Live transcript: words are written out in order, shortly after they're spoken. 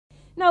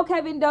Now,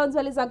 Kevin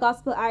Downswell is a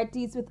gospel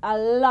artist with a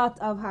lot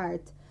of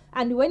heart.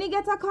 And when you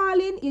get a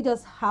calling, you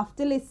just have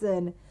to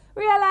listen.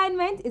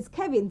 Realignment is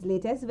Kevin's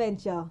latest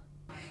venture.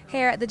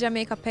 Here at the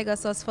Jamaica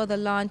Pegasus for the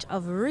launch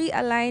of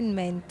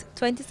Realignment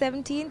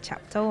 2017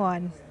 Chapter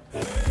 1.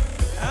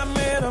 I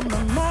made up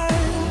my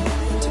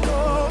mind to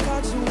go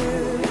back to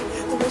it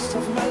the rest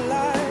of my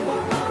life.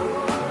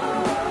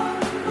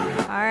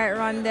 Alright,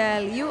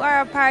 Rondell, you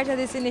are a part of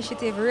this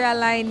initiative,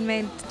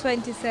 Realignment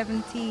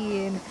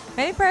 2017.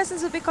 Many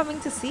persons will be coming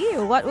to see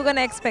you. What we're going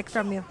to expect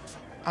from you?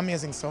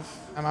 Amazing stuff.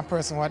 I'm a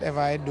person, whatever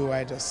I do,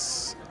 I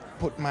just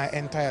put my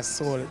entire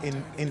soul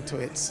into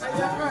it.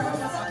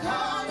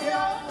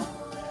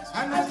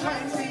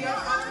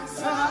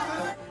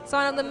 So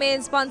one of the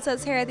main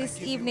sponsors here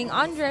this evening,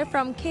 Andre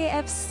from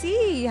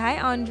KFC. Hi,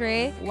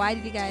 Andre. Why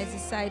did you guys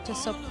decide to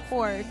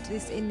support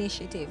this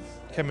initiative?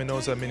 Kevin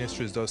knows that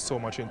Ministries does so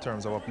much in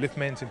terms of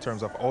upliftment, in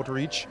terms of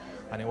outreach,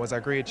 and it was a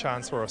great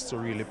chance for us to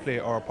really play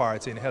our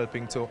part in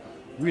helping to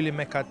really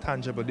make a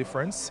tangible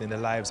difference in the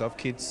lives of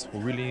kids who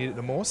really need it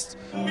the most.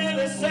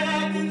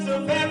 Milliseconds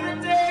of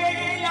every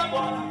day, I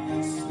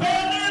wanna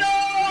spend it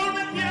all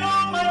with you,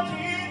 my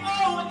king,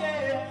 oh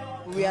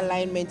yeah.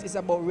 Realignment is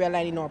about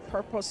realigning our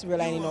purpose,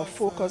 realigning our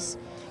focus.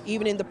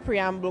 Even in the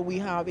preamble we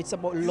have, it's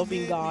about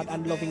loving God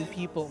and loving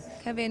people.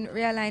 Kevin,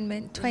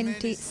 Realignment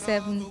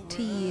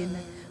 2017.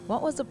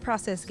 What was the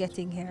process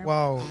getting here?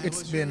 Wow,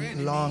 it's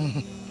been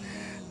long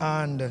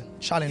and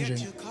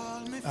challenging,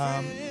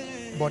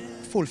 but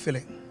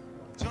fulfilling.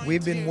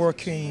 We've been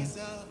working,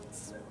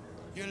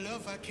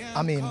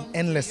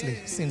 endlessly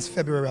since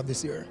February of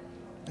this year.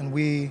 And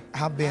we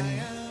have been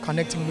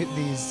connecting with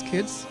these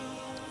kids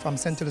from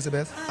St.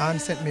 Elizabeth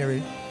and St.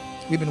 Mary.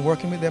 We've been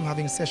working with them,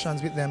 having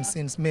sessions with them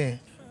since May.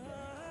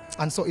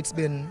 And so it's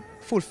been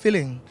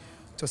fulfilling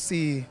to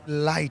see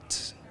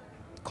light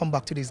come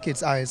back to these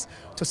kids' eyes,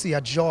 to see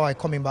a joy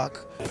coming back.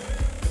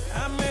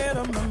 I made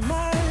up my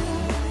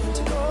mind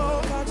to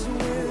go back to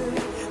it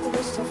the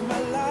rest of my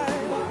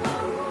life.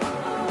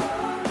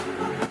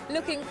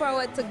 Looking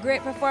forward to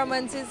great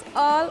performances,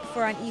 all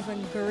for an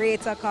even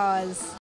greater cause.